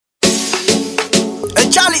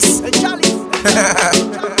Chalis.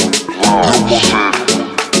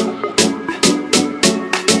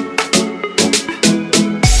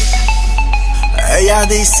 Ella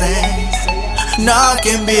dice, no,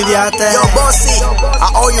 que envidiarte. Yo, bossy,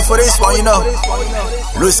 I owe you for this one, you know.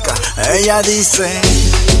 Luisca. Ella dice,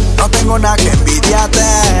 no tengo nada que envidiarte.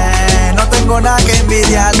 No tengo nada que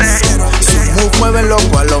envidiarte. Su move mueve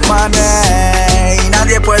loco a los manes y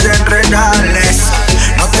nadie puede enredarles.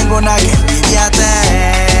 No tengo nada que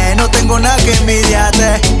envidiarte. No tengo nada que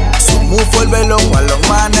envidiarte. Su move vuelve loco a los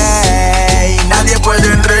manes y nadie puede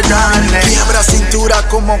enredarles. Quiebra cintura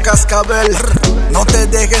como cascabel. No te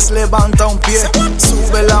dejes, levanta un pie.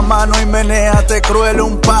 Sube la mano y menéate cruel.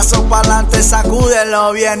 Un paso pa'lante,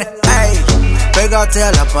 sacúdelo bien. Ey, pégate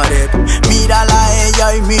a la pared. Mírala a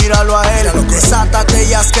ella y míralo a él. Desátate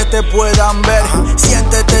y haz que te puedan ver.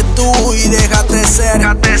 Siéntete tú y déjate ser.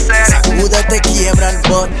 Sacúdete, quiebra el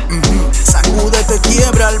bot. Sacúdete,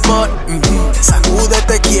 quiebra el bot.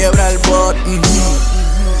 Sacúdete, quiebra el bot.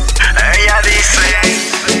 Ella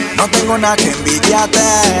dice, no tengo nada que envidiarte.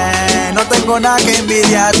 No tengo nada que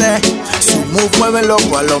envidiarte. Su move mueve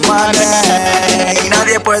loco a los manes y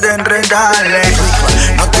nadie puede enredarle.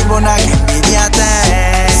 No tengo nada que envidiarte.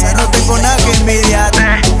 No tengo nada que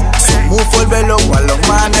envidiarte. Su move vuelve loco a los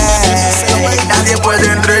manes y nadie puede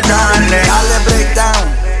enredarle. Dale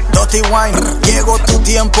breakdown, dirty wine. Llegó tu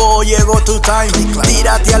tiempo, llegó tu time.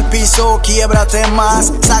 Tírate al piso, quiebrate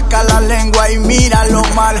más. Saca la lengua y míralo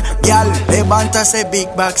mal. Yal, levanta ese big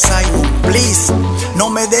backside. Please, no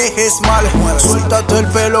me dejes mal. Suéltate el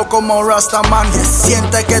pelo como Rastaman.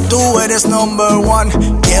 Siente que tú eres number one.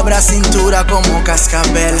 Quiebra cintura como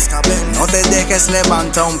cascabel. No te dejes,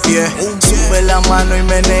 levanta un pie. Sube la mano y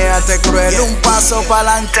menéate cruel. Un paso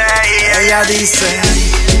pa'lante y ella dice,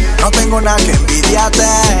 no tengo nada que envidiarte.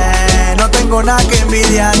 No tengo nada que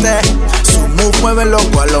envidiarte. Su move mueve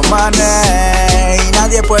loco a los manes y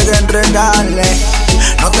nadie puede enredarle.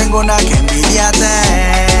 No tengo nada que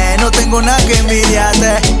envidiarte. No tengo nada que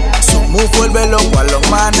envidiarte. Su move vuelve loco a los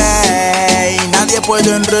manes y nadie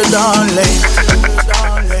puede enredarle.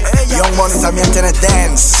 Young Money también tiene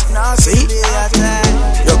dance, ¿sí?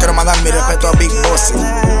 Yo quiero mandar mi respeto a Big Bossy,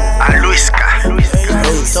 a Luisca,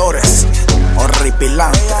 productores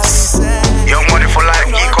horripilantes. Young Money for Life,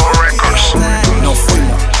 Kiko Records. Nos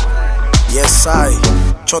fuimos. Yes, I.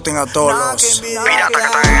 Choten a todos los piratas que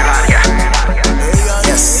están en el área.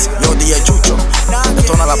 Yes, yo DJ Chucho.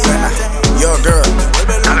 Detona la plena. Your girl.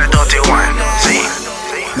 Dale 21, sí.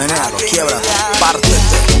 Menéalo, quiebra, parte.